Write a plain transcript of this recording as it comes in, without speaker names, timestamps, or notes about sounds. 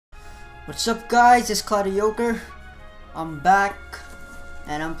What's up guys, it's Clydeokre. I'm back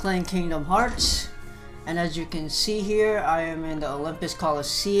and I'm playing Kingdom Hearts, and as you can see here I am in the Olympus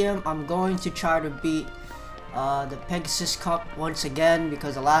Coliseum. I'm going to try to beat the Pegasus Cup once again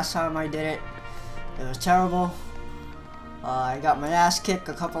because the last time I did it, it was terrible. I got my ass kicked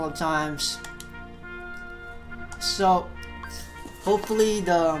a couple of times, so hopefully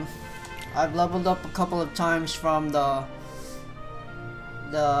I've leveled up a couple of times from the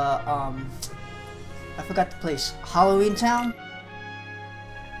I forgot the place, Halloween Town,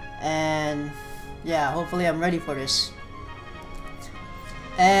 and yeah, hopefully I'm ready for this.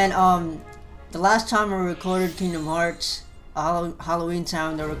 And the last time I recorded Kingdom Hearts Halloween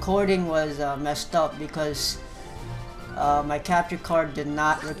Town, the recording was messed up because my capture card did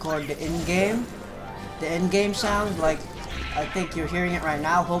not record the in-game sound. Like, I think you're hearing it right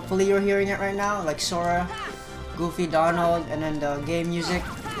now. Hopefully you're hearing it right now, like Sora, Goofy, Donald, and then the game music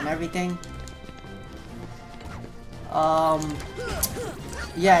and everything.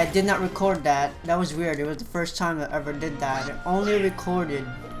 Yeah, it did not record that. That was weird. It was the first time I ever did that. It only recorded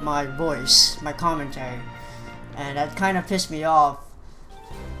my voice, my commentary, and that kind of pissed me off.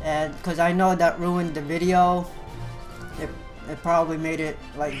 And because I know that ruined the video, it probably made it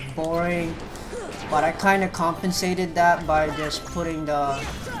like boring. But I kind of compensated that by just putting the,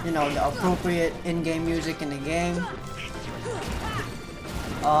 you know, the appropriate in-game music in the game.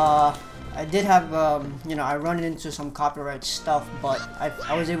 I did have, you know, I run into some copyright stuff, but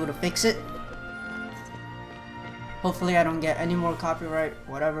I was able to fix it. Hopefully I don't get any more copyright,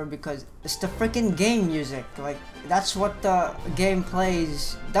 whatever, because it's the freaking game music. Like, that's what the game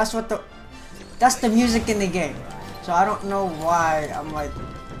plays. That's the music in the game. So I don't know why I'm like,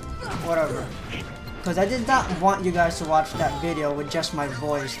 whatever. Because I did not want you guys to watch that video with just my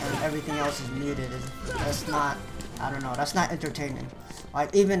voice and everything else is muted. That's not, I don't know, that's not entertaining.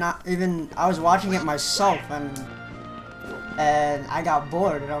 Like, even I was watching it myself and I got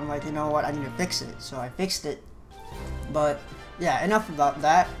bored and I'm like, you know what, I need to fix it. So I fixed it. But yeah, enough about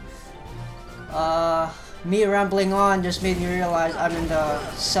that. Me rambling on just made me realize I'm in the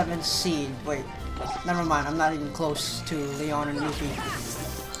 7th seed. Wait, never mind, I'm not even close to Leon and Yuffie.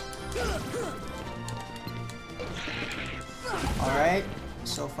 Alright,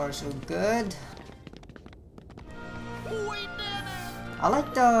 so far so good. I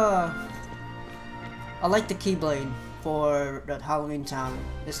like the Keyblade for that Halloween Town.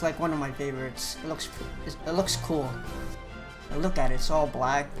 It's like one of my favorites. It looks cool. And look at it, it's all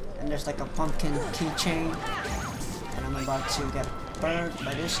black and there's like a pumpkin keychain. And I'm about to get burned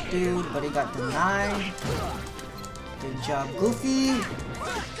by this dude, but he got denied. Good job, Goofy.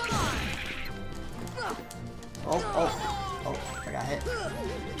 Oh, I got hit.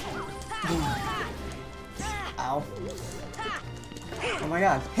 Boom. Ow. Oh my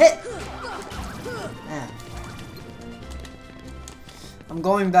god, hit! Man. I'm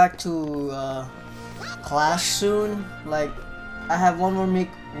going back to class soon. Like, I have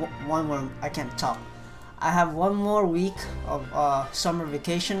I can't talk. I have one more week of summer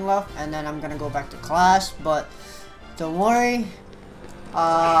vacation left, and then I'm gonna go back to class, but don't worry.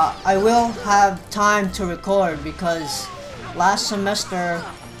 I will have time to record because last semester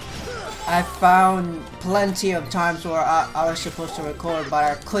I found plenty of times where I was supposed to record, but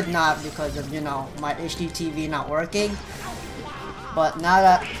I could not because of, you know, my HD TV not working. But now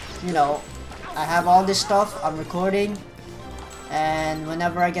that, you know, I have all this stuff, I'm recording, and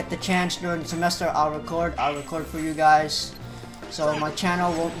whenever I get the chance during the semester, I'll record for you guys. So my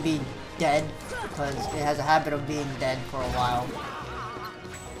channel won't be dead because it has a habit of being dead for a while.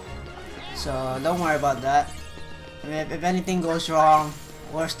 So don't worry about that. I mean, if anything goes wrong,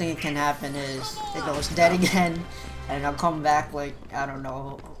 worst thing that can happen is it goes dead again, and I'll come back like, I don't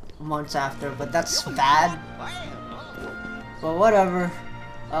know, months after, but that's bad. But whatever,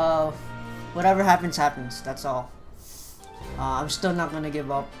 whatever happens, that's all. I'm still not gonna give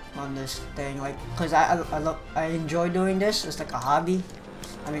up on this thing, like, cause I enjoy doing this. It's like a hobby.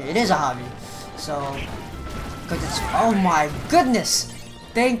 I mean, it is a hobby. So, cause it's, oh my goodness,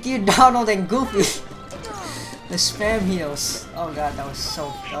 thank you Donald and Goofy. The spam heals. Oh god, that was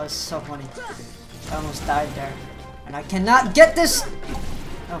so funny. I almost died there. And I cannot get this!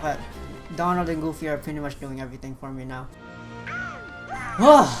 Okay. Donald and Goofy are pretty much doing everything for me now.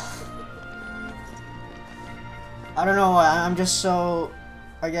 I don't know why, I'm just so,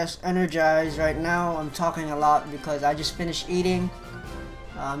 I guess, energized right now. I'm talking a lot because I just finished eating.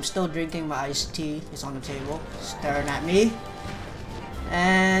 I'm still drinking my iced tea. It's on the table, staring at me.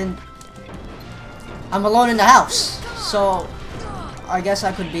 And I'm alone in the house, so I guess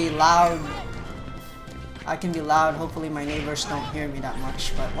I could be loud. I can be loud. Hopefully my neighbors don't hear me that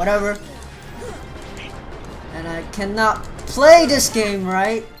much, but whatever. And I cannot play this game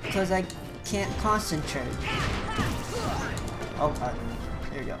right because I can't concentrate. Oh god,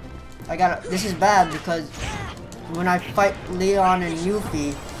 here you go. I gotta. This is bad because when I fight Leon and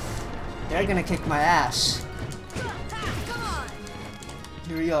Yuffie, they're gonna kick my ass.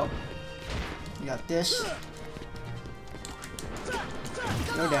 Here we go. We got this.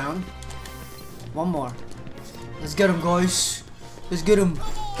 Go down. One more. Let's get him, guys. Let's get him.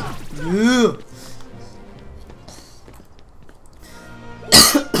 Yeah.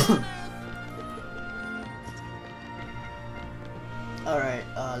 Alright,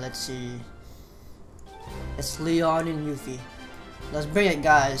 let's see. It's Leon and Yuffie. Let's bring it,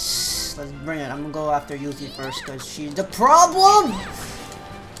 guys. Let's bring it. I'm gonna go after Yuffie first because she's the problem!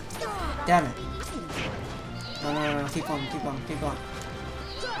 Damn it. No, no, no, no. Keep on, keep on, keep on.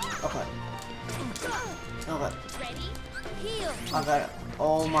 Okay. Okay. I got it.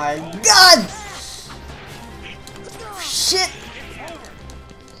 Oh my god! Shit!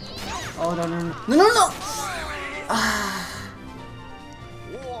 Oh, no, no, no. No, no, no! Ah.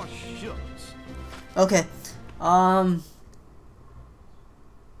 Okay. I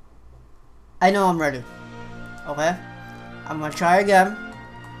know I'm ready. Okay? I'm gonna try again.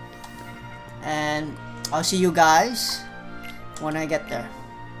 And I'll see you guys when I get there.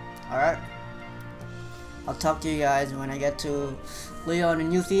 Alright? I'll talk to you guys when I get to Leon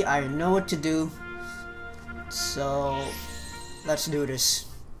and Yuffie. I know what to do. So, let's do this.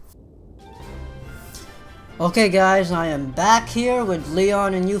 Okay guys, I am back here with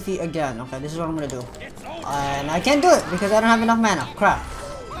Leon and Yuffie again. Okay, this is what I'm gonna do. And I can't do it because I don't have enough mana. Crap.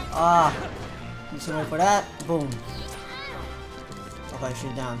 Just wait for that. Boom. Okay,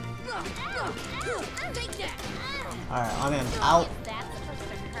 she's down. Alright, I'm in. Out.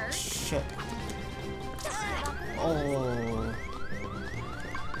 Shit. Oh.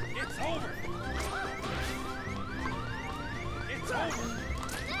 It's over. It's over.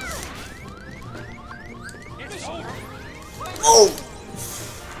 It's over. Oh!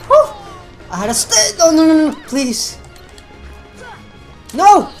 Whew. I had to stay. No, no, no, no, please.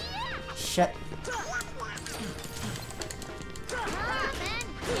 No! Shit.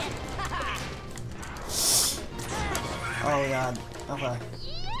 Oh god. Okay.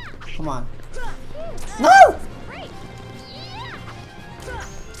 Come on. No!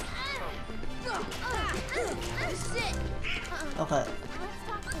 Okay.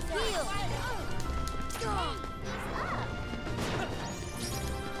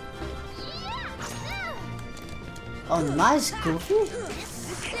 Oh, nice, Goofy.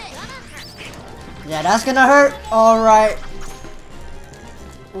 Yeah, that's gonna hurt. Alright.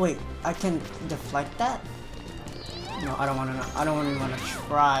 Wait, I can deflect that? No, I don't wanna know. I don't even wanna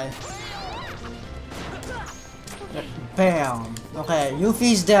try. Bam. Okay,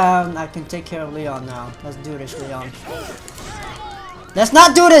 Yuffie's down. I can take care of Leon now. Let's do this, Leon. Let's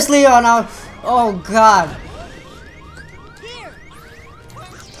not do this, Leon. Oh god.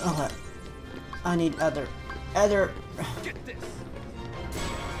 Okay. I need other.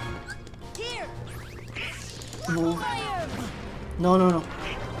 Move. No, no, no.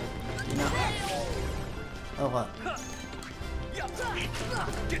 No. Okay.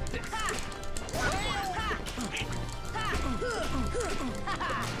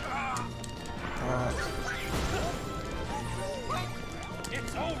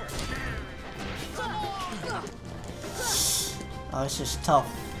 It's over. Oh, this is tough.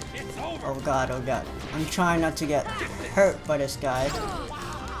 Oh god, oh god. I'm trying not to get hurt by this guy.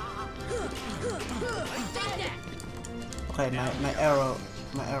 Okay, my arrow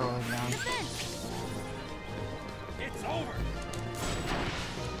is down. It's over.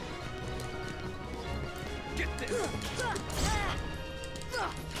 Get this.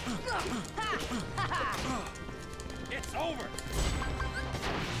 It's over.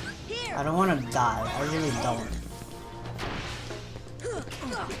 I don't want to die. I really don't.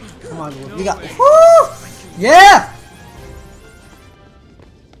 Come on, dude. We got. Woo! Yeah!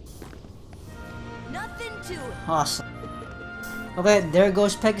 Nothing to it. Awesome. Okay, there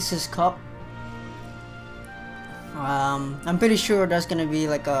goes Pegasus Cup. I'm pretty sure that's gonna be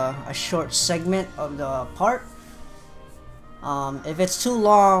like a short segment of the part. If it's too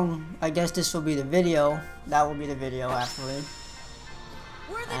long, I guess this will be the video. That will be the video actually.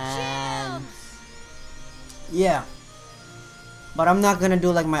 We're the And yeah. But I'm not gonna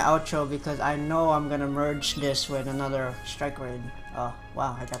do like my outro because I know I'm gonna merge this with another strike raid. Oh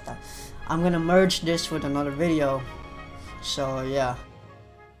wow, I got that. I'm gonna merge this with another video. So yeah.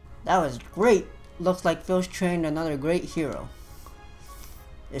 That was great. Looks like Phil's trained another great hero.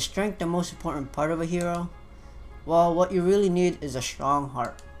 Is strength the most important part of a hero? Well, what you really need is a strong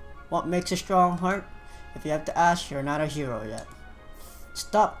heart. What makes a strong heart? If you have to ask, you're not a hero yet.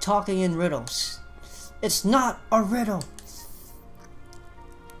 Stop talking in riddles. It's not a riddle.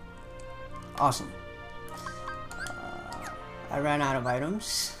 Awesome. I ran out of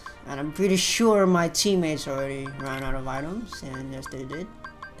items, and I'm pretty sure my teammates already ran out of items, and yes they did.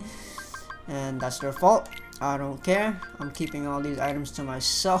 And that's their fault. I don't care. I'm keeping all these items to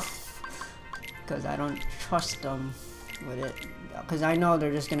myself because I don't trust them with it, because I know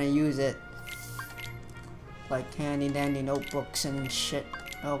they're just gonna use it like handy dandy notebooks and shit.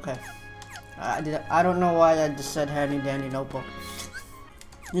 Okay. I don't know why I just said handy dandy notebook.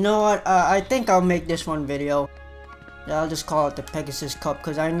 You know what? I think I'll make this one video. I'll just call it the Pegasus Cup,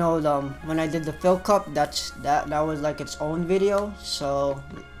 because I know when I did the Phil Cup, that was like its own video. So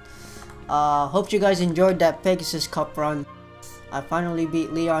hope you guys enjoyed that Pegasus Cup run. I finally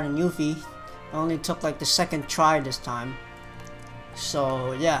beat Leon and Yuffie. It only took like the second try this time.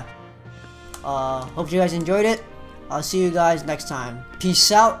 So yeah. Hope you guys enjoyed it. I'll see you guys next time.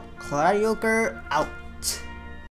 Peace out. Clydeokre out.